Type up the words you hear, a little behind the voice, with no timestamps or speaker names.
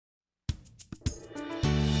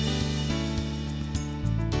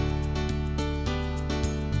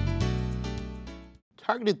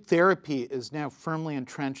Targeted therapy is now firmly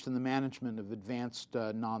entrenched in the management of advanced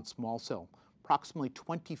non-small cell. Approximately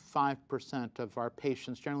 25% of our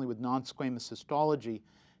patients, generally with non-squamous histology,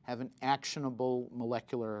 have an actionable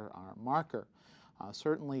molecular marker.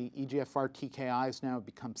 Certainly, EGFR TKIs now have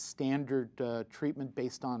become standard treatment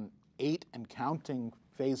based on 8 and counting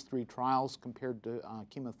phase 3 trials compared to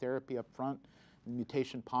chemotherapy up front in the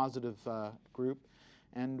mutation-positive group.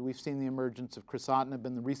 And we've seen the emergence of crizotinib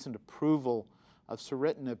and the recent approval of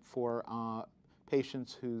rociletinib for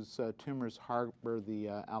patients whose tumors harbor the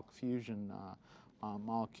ALK fusion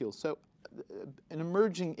molecule. So an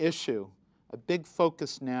emerging issue, a big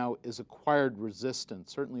focus now is acquired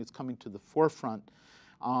resistance. Certainly it's coming to the forefront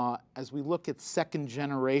as we look at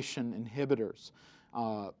second-generation inhibitors.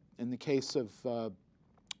 In the case of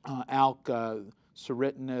ALK,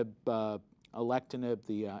 rociletinib, alectinib,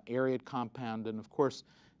 the Ariad compound, and of course,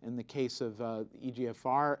 in the case of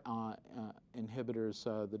EGFR inhibitors,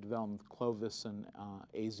 the development of Clovis and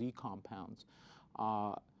AZ compounds,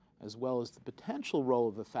 as well as the potential role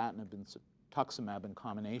of afatinib and cetuximab in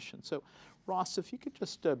combination. So, Ross, if you could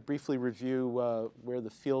just briefly review where the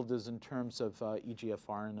field is in terms of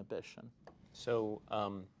EGFR inhibition. So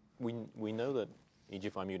we know that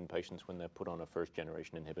EGFR mutant patients, when they're put on a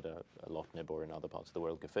first-generation inhibitor, alatinib, or in other parts of the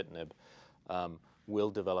world, gefitinib, will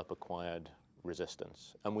develop acquired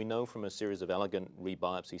resistance. And we know from a series of elegant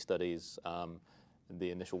rebiopsy studies,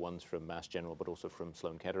 the initial ones from Mass General, but also from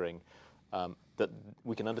Sloan Kettering, that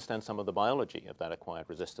we can understand some of the biology of that acquired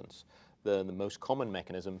resistance. The most common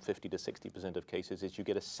mechanism, 50 to 60% of cases, is you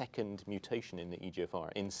get a second mutation in the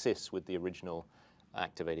EGFR, in cis with the original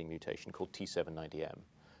activating mutation called T790M.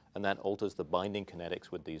 And that alters the binding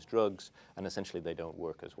kinetics with these drugs, and essentially they don't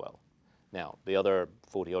work as well. Now, the other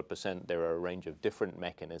 40-odd%, there are a range of different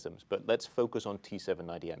mechanisms, but let's focus on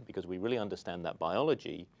T790M because we really understand that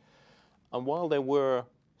biology. And while there were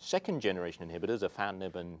second-generation inhibitors,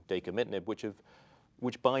 afatinib and dacomitinib,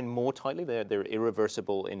 which bind more tightly, they're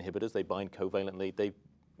irreversible inhibitors, they bind covalently, they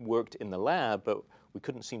worked in the lab, but we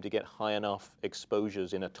couldn't seem to get high enough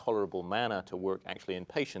exposures in a tolerable manner to work actually in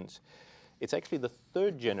patients. It's actually the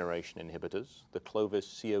third-generation inhibitors, the Clovis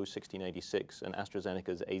CO1686 and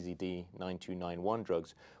AstraZeneca's AZD9291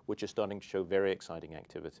 drugs, which are starting to show very exciting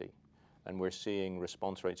activity. And we're seeing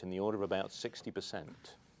response rates in the order of about 60%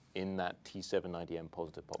 in that T790M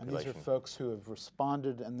positive population. And these are folks who have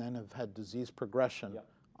responded and then have had disease progression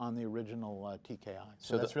on the original TKI.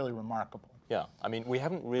 So that's really remarkable. Yeah, I mean, we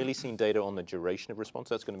haven't really seen data on the duration of response.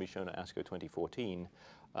 That's going to be shown at ASCO 2014.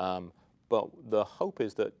 But the hope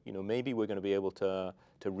is that maybe we're going to be able to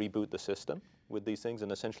reboot the system with these things and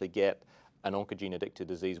essentially get an oncogene-addicted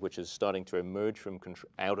disease which is starting to emerge from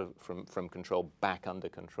control back under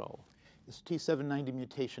control. Is T790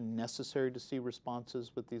 mutation necessary to see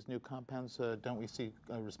responses with these new compounds? Don't we see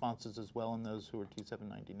responses as well in those who are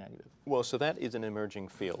T790 negative? Well, so that is an emerging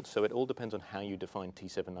field. So it all depends on how you define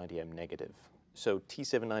T790M negative. So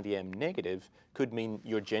T790M negative could mean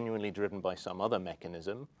you're genuinely driven by some other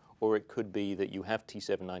mechanism, or it could be that you have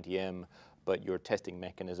T790M, but your testing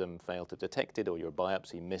mechanism failed to detect it, or your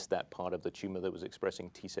biopsy missed that part of the tumor that was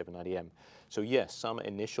expressing T790M. So yes, some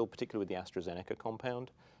initial, particularly with the AstraZeneca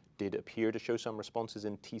compound, did appear to show some responses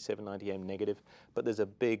in T790M negative, but there's a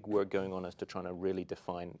big work going on as to trying to really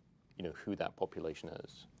define, who that population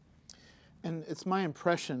is. And it's my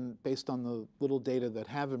impression, based on the little data that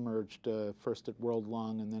have emerged, first at World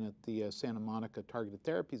Lung and then at the Santa Monica Targeted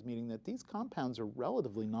Therapies meeting, that these compounds are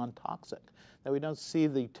relatively non-toxic, that we don't see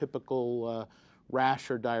the typical rash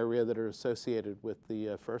or diarrhea that are associated with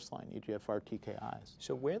the first-line EGFR TKIs.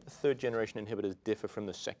 So where the third-generation inhibitors differ from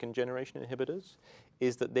the second-generation inhibitors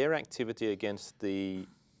is that their activity against the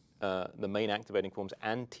main activating forms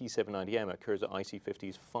and T790M occurs at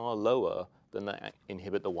IC50s far lower than that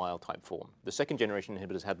inhibit the wild-type form. The second-generation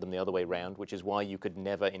inhibitors had them the other way around, which is why you could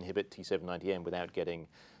never inhibit T790M without getting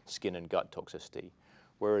skin and gut toxicity.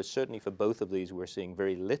 Whereas certainly for both of these, we're seeing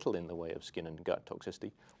very little in the way of skin and gut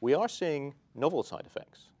toxicity. We are seeing novel side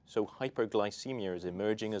effects. So hyperglycemia is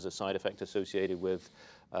emerging as a side effect associated with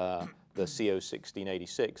the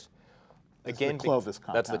CO1686. Again, the Clovis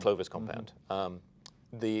compound. That's the Clovis compound.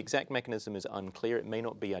 The exact mechanism is unclear. It may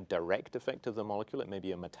not be a direct effect of the molecule. It may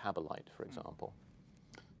be a metabolite, for example.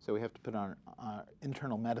 So we have to put on our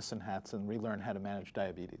internal medicine hats and relearn how to manage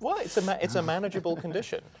diabetes. Well, it's a manageable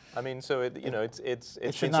condition. I mean, so it's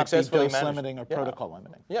it should been not successfully be dose limiting or protocol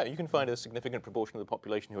limiting. Yeah, you can find a significant proportion of the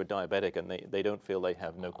population who are diabetic and they don't feel they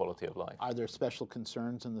have no quality of life. Are there special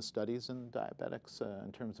concerns in the studies in diabetics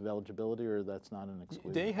in terms of eligibility, or that's not an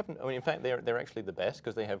exclusion? They haven't. I mean, in fact, they're actually the best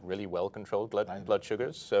because they have really well controlled blood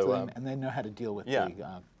sugars. So and they know how to deal with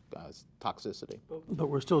the toxicity. But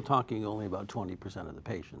we're still talking only about 20% of the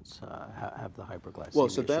patients have the hyperglycemia. Well,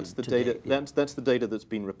 so that's issue the to data. date, yeah. That's the data that's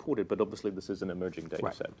been reported, but obviously this is an emerging data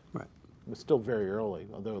Right. set. Right. It's still very early,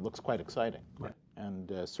 although it looks quite exciting. Right.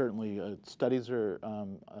 And certainly studies are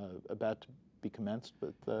about to be commenced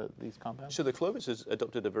with these compounds. So the Clovis has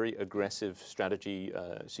adopted a very aggressive strategy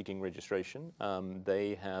seeking registration.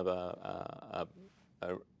 They have a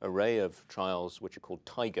array of trials which are called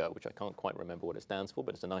TIGER, which I can't quite remember what it stands for,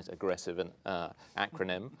 but it's a nice aggressive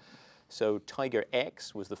acronym. So TIGER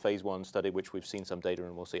X was the phase 1 study, which we've seen some data,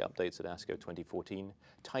 and we'll see updates at ASCO 2014.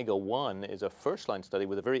 TIGER 1 is a first-line study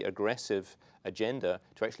with a very aggressive agenda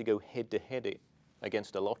to actually go head-to-head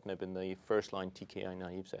against erlotinib in the first-line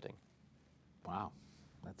TKI-naive setting. Wow,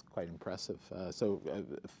 that's quite impressive.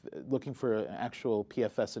 Looking for an actual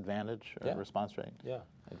PFS advantage or response rate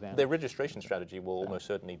advantage. Their registration strategy will almost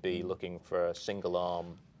certainly be looking for a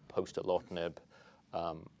single-arm post-erlotinib,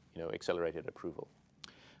 accelerated approval.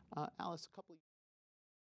 Alice, a couple